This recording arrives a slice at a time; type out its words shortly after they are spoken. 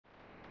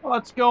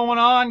What's going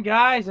on,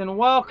 guys, and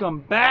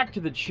welcome back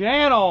to the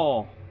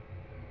channel.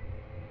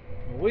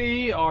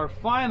 We are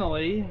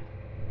finally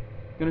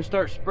gonna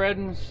start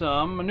spreading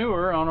some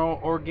manure on our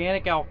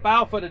organic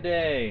alfalfa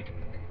today.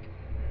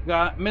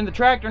 I'm in the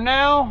tractor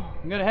now.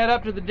 I'm gonna head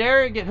up to the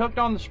dairy, get hooked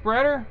on the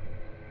spreader,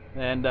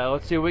 and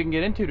let's see what we can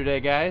get into today,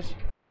 guys.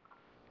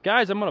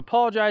 Guys, I'm gonna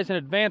apologize in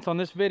advance on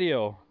this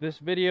video. This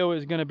video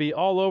is gonna be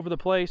all over the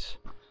place,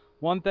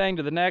 one thing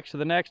to the next, to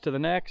the next, to the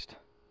next.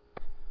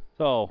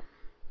 So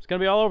it's gonna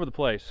be all over the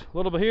place. A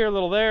little bit here, a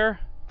little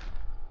there.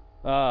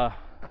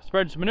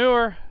 Spreading some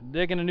manure,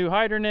 digging a new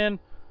hydrant in,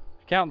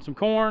 counting some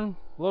corn,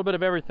 a little bit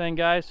of everything,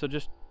 guys. So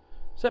just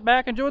sit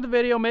back, enjoy the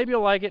video. Maybe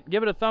you'll like it.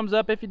 Give it a thumbs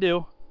up if you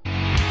do.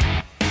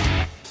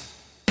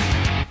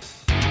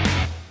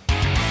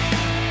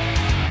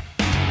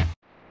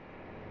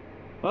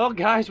 Well,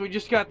 guys, we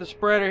just got the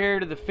spreader here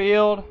to the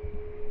field.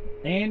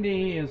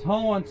 Andy is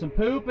hauling some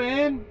poop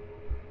in,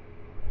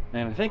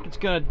 and I think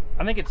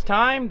it's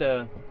time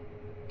to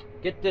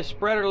get this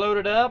spreader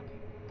loaded up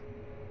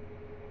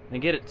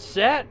and get it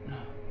set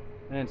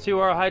and see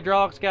where our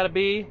hydraulics got to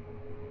be.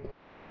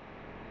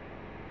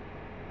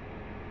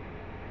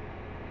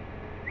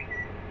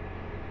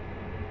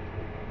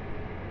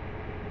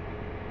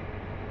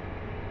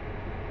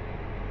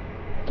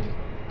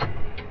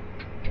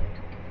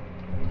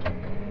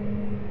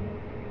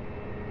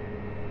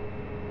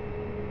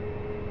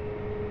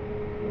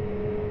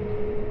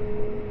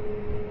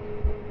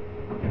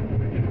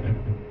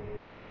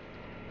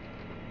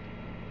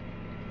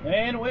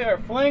 And we are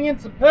flinging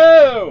some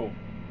poo.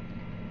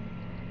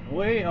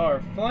 We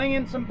are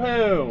flinging some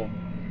poo.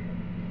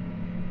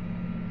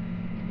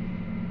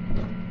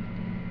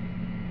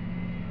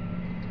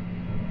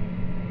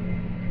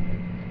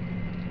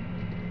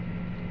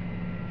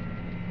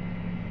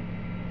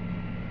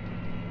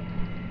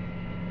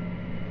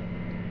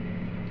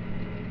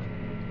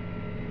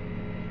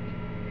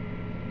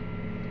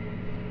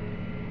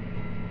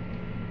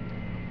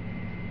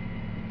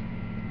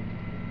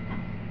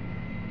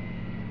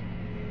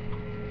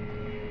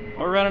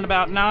 We're running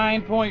about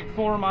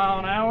 9.4 mile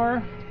an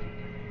hour.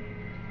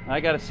 I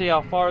got to see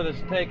how far this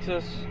takes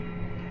us.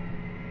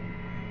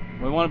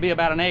 We want to be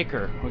about an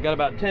acre. We got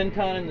about 10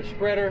 ton in the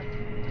spreader,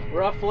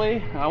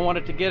 roughly. I want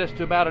it to get us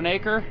to about an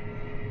acre.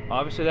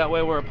 Obviously, that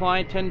way we're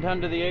applying 10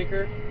 ton to the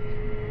acre.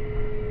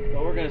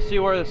 But we're going to see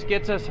where this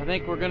gets us. I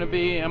think I'm going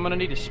to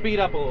need to speed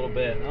up a little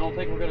bit. I don't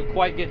think we're going to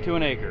quite get to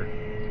an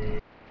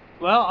acre.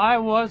 Well, I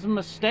was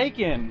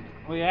mistaken.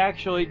 We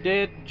actually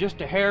did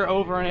just a hair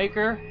over an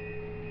acre,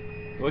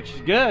 which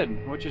is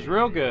good, which is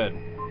real good.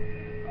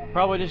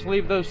 Probably just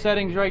leave those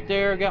settings right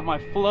there. Got my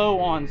flow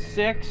on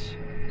 6,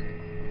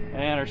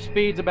 and our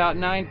speed's about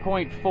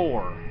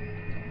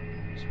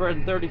 9.4.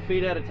 Spreading 30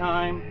 feet at a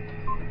time.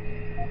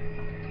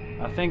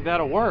 I think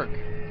that'll work.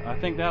 I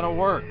think that'll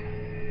work.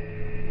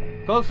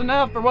 Close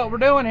enough for what we're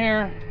doing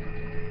here.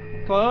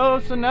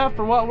 Close enough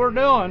for what we're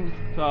doing.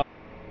 So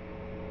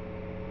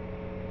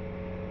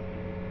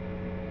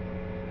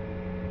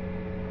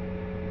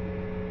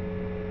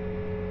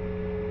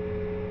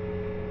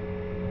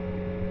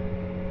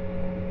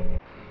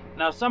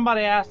now,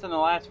 somebody asked in the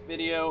last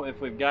video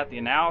if we've got the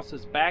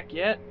analysis back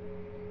yet.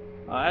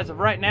 As of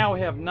right now,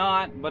 we have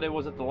not, but it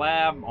was at the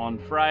lab on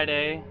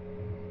Friday.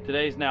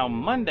 Today's now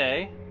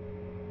Monday.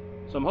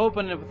 So I'm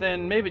hoping that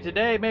within maybe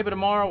today, maybe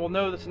tomorrow, we'll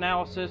know this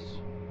analysis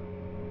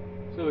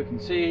so we can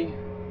see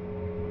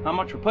how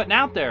much we're putting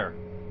out there.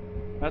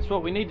 That's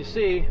what we need to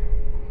see.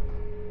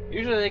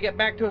 Usually they get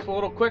back to us a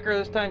little quicker.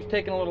 This time's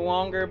taking a little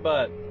longer,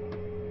 but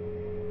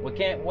we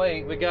can't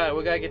wait. We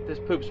gotta get this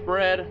poop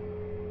spread.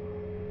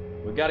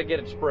 We got to get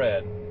it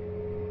spread.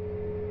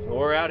 So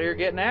we're out here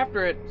getting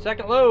after it.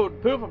 Second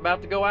load, poop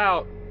about to go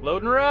out.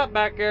 Loading her up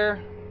back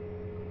there.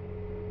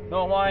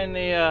 Don't mind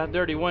the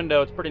dirty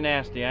window. It's pretty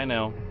nasty, I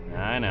know.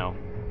 I know.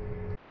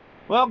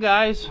 Well,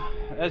 guys,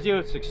 as you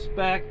would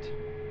expect,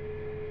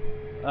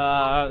 the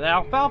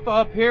alfalfa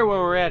up here where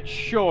we're at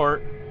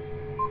short,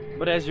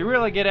 but as you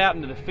really get out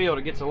into the field,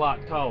 it gets a lot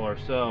taller.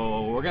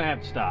 So we're gonna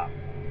have to stop.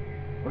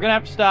 We're gonna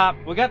have to stop.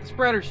 We got the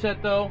spreader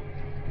set though,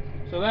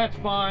 so that's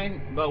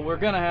fine, but we're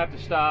gonna have to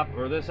stop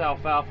or this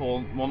alfalfa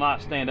will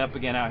not stand up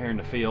again out here in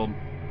the field.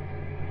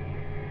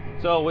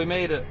 So we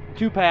made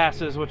 2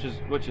 passes, which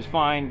is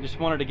fine.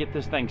 Just wanted to get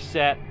this thing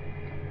set.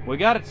 We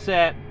got it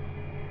set,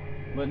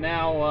 but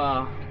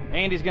now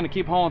Andy's gonna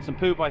keep hauling some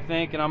poop, I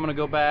think, and I'm gonna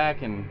go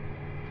back and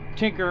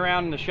tinker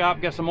around in the shop.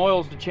 Got some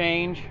oils to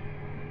change,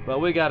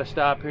 but we gotta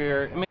stop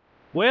here.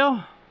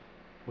 Well,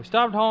 we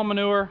stopped hauling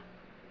manure.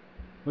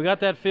 We got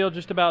that field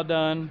just about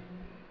done.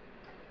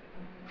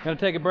 Gonna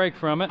take a break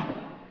from it,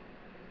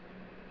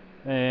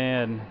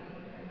 and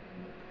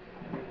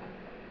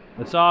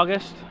it's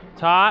August,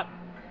 it's hot,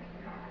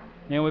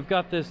 and we've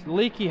got this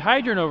leaky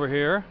hydrant over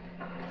here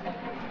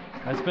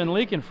that's been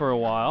leaking for a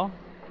while,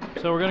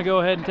 so we're gonna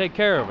go ahead and take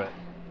care of it.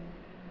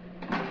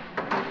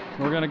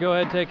 We're gonna go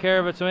ahead and take care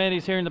of it. So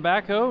Andy's here in the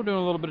backhoe doing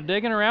a little bit of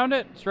digging around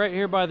it. It's right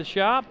here by the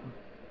shop.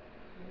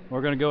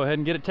 We're gonna go ahead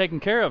and get it taken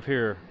care of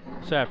here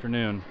this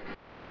afternoon.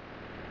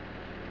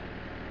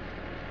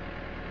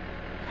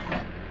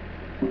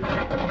 Yep.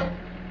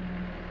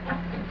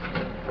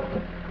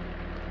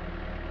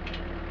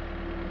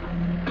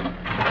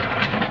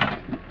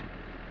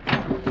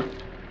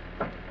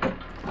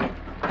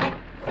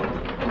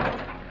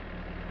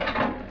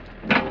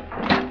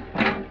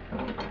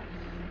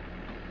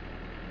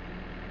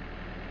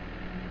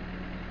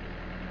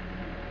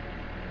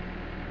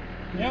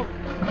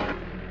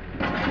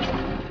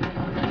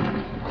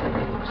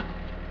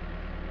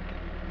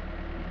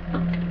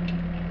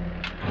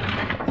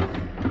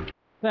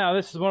 Now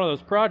this is one of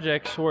those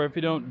projects where if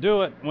you don't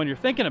do it when you're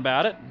thinking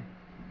about it,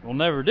 we'll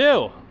never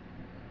do.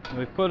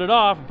 We've put it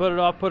off, put it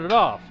off, put it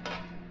off.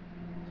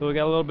 So we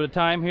got a little bit of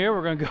time here.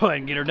 We're gonna go ahead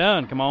and get her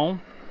done. Come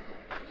on.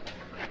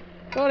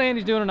 But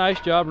Andy's doing a nice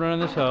job running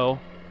this hoe.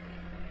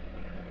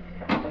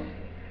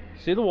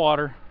 See the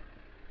water.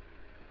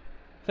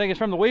 Think it's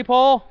from the weep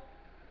hole?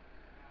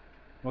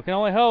 We can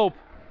only hope.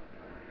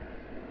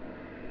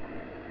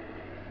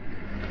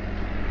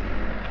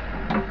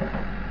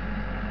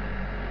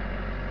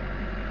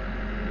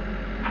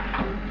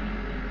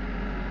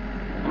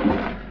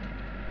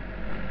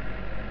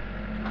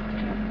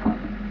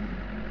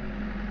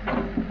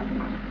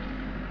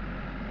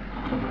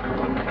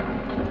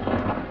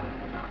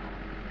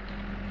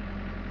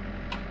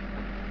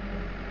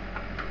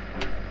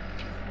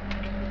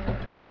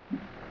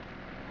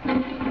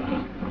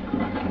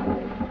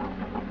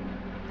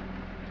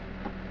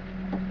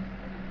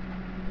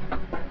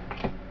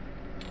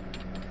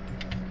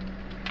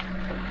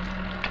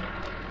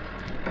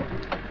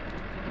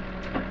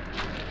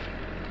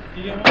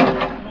 You get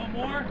one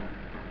more?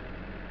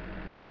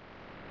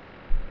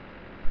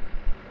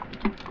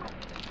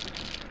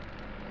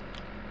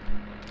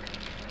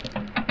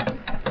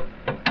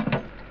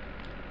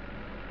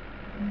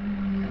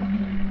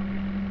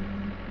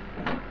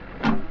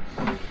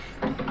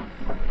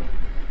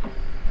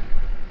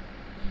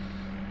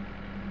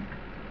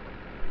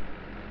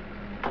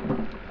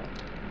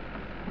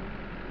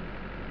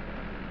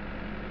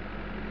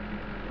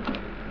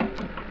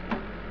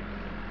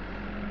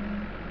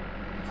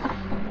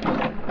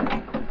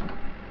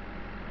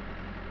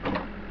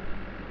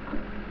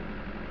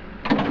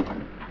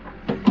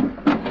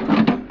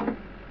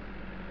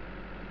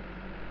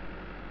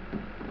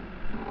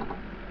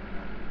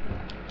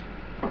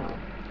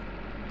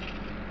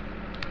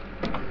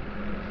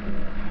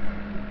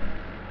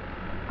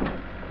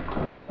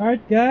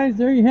 Alright guys,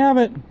 there you have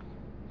it.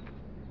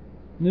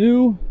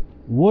 New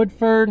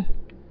Woodford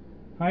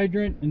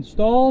hydrant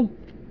installed.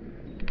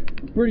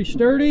 Pretty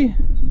sturdy,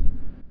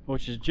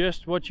 which is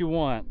just what you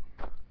want.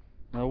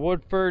 Now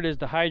Woodford is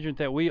the hydrant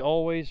that we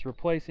always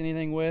replace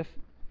anything with.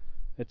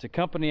 It's a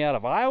company out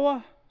of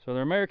Iowa, so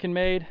they're American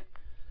made.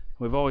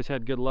 We've always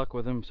had good luck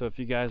with them, so if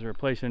you guys are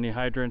replacing any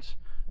hydrants,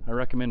 I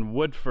recommend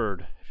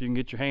Woodford if you can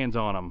get your hands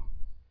on them.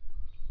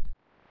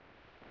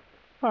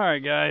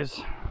 Alright guys,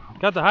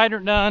 got the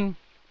hydrant done.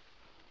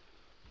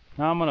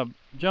 Now I'm gonna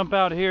jump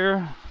out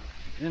here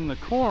in the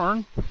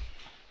corn.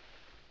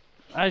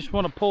 I just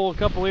want to pull a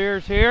couple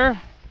ears here,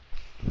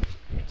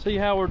 see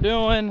how we're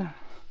doing,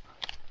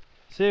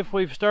 see if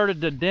we've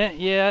started to dent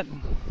yet.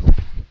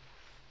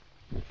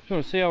 Just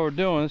want to see how we're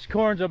doing. This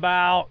corn's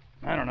about,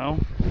 I don't know,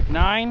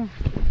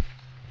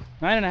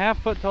 9.5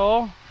 foot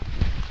tall.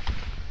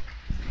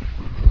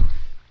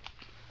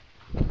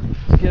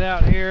 Let's get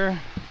out here,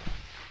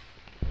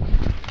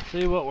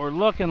 see what we're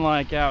looking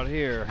like out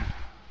here.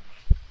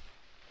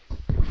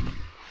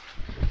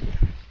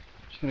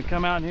 Gonna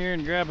come out in here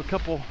and grab a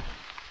couple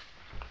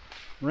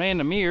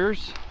random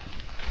ears.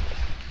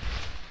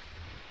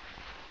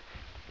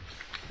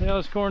 See how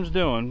this corn's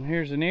doing.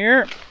 Here's an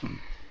ear.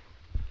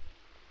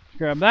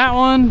 Grab that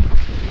one.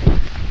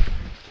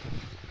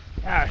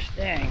 Gosh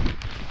dang.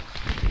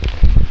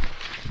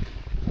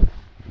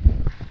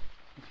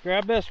 Let's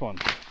grab this one.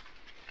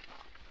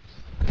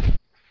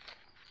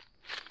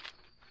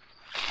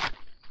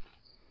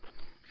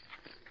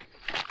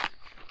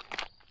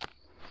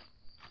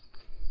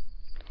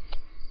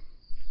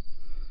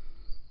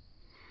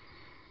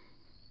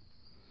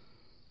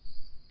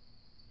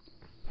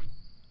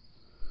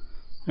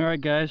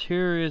 Alright guys,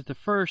 here is the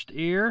first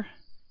ear.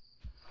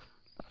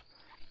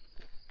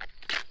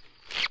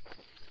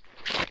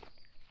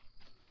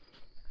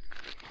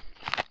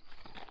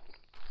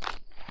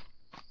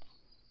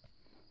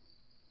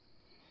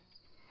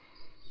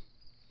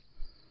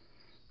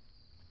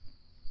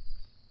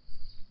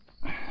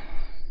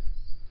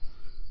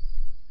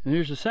 And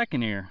here's the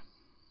second ear.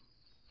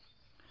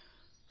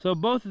 So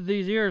both of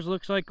these ears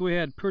looks like we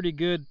had pretty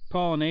good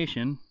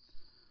pollination.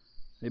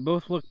 They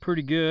both look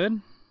pretty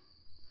good.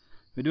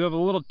 We do have a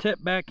little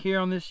tip back here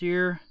on this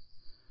ear.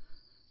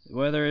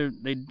 Whether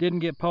they didn't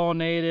get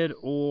pollinated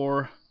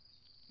or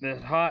the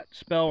hot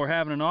spell we're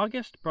having in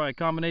August, probably a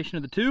combination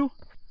of the two.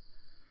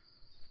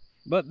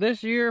 But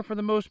this year, for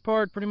the most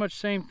part, pretty much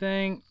same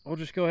thing. We'll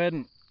just go ahead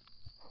and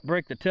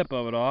break the tip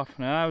of it off.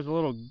 Now I was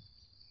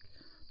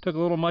took a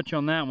little much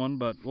on that one,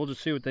 but we'll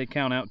just see what they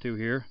count out to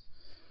here.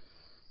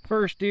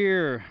 First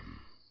ear.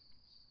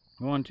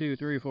 1, 2,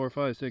 3, 4,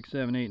 5, 6,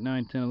 7, 8,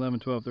 9, 10, 11,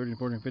 12, 13,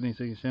 14, 15,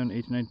 16, 17,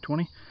 18, 19,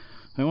 20.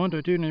 1,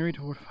 2, 3,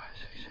 4, 5,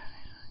 6, 7,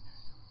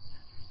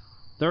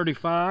 8, 9,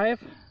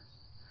 35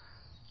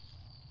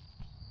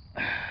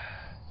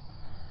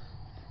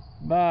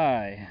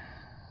 by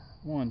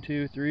 1,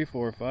 2, 3,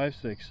 4, 5,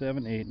 6,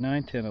 7, 8,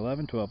 9, 10,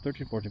 11, 12,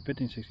 13, 14,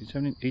 15, 16,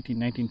 17, 18,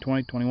 19,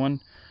 20, 21.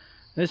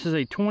 This is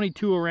a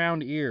 22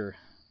 around ear.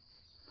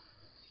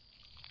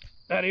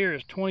 That ear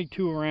is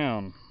 22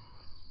 around.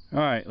 All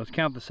right, let's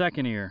count the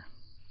second ear.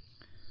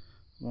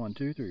 1,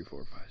 2, 3, 4,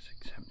 5,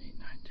 6, 7, 8,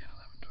 9, 10,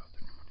 11, 12,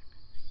 13, 14,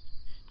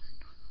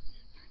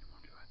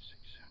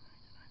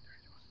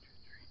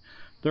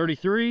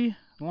 33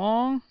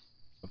 long.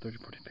 13,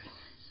 14, 15,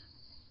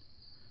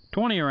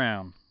 20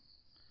 around.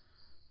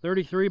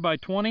 33 by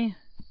 20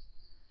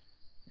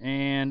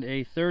 and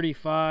a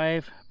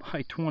 35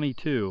 by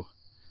 22.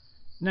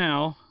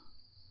 Now,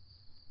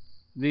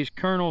 these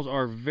kernels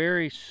are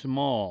very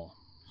small.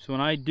 So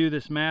when I do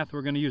this math,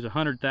 we're going to use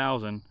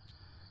 100,000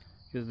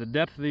 because the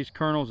depth of these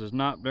kernels is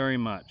not very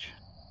much.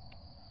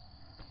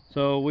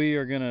 So we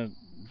are going to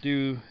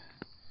do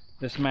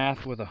this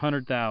math with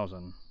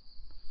 100,000.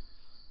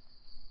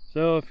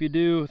 So if you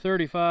do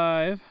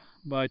 35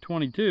 by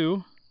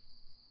 22,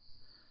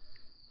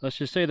 let's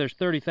just say there's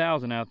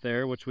 30,000 out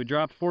there, which we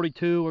dropped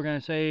 42. We're going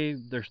to say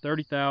there's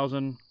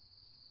 30,000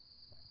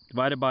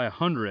 divided by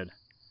 100.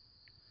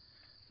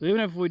 So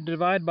even if we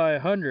divide by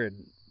 100,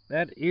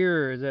 that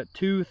ear is at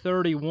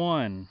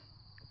 231.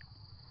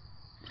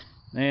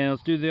 And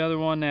let's do the other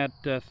one at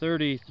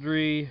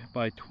 33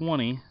 by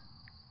 20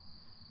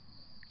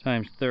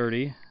 times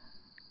 30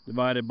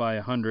 divided by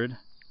 100.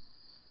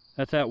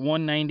 That's at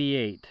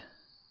 198.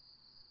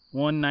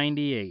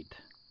 198.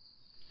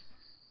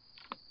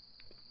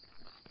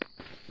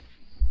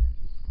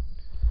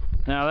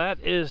 Now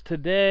that is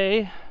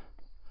today,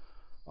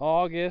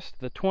 August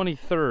the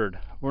 23rd.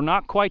 We're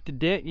not quite to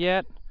dent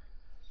yet.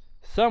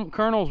 Some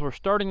kernels were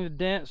starting to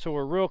dent, so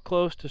we're real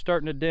close to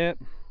starting to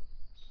dent.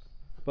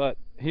 But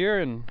here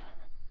in,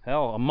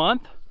 hell, a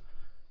month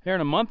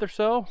or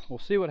so, we'll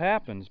see what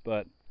happens.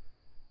 But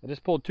I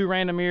just pulled 2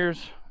 random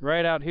ears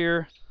right out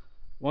here.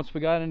 Once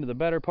we got into the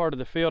better part of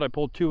the field, I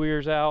pulled 2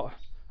 ears out,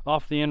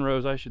 off the end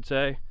rows I should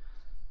say.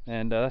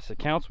 And that's the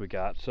counts we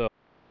got. So,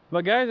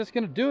 but guys, that's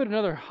gonna do it.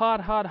 Another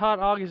hot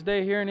August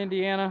day here in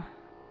Indiana.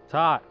 It's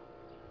hot.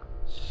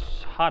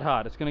 It's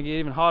hot. It's gonna get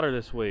even hotter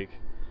this week.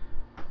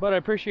 But I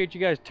appreciate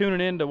you guys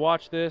tuning in to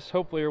watch this.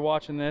 Hopefully you're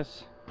watching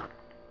this.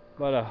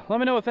 But let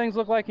me know what things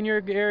look like in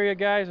your area,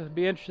 guys. I'd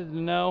be interested to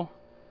know.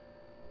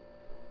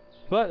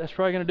 But that's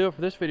probably gonna do it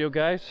for this video,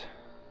 guys.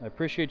 I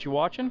appreciate you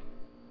watching.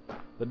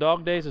 The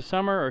dog days of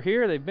summer are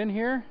here. They've been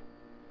here.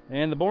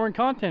 And the boring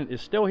content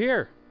is still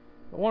here.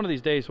 But one of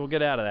these days we'll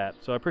get out of that.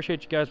 So I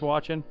appreciate you guys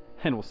watching,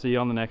 and we'll see you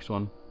on the next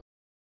one.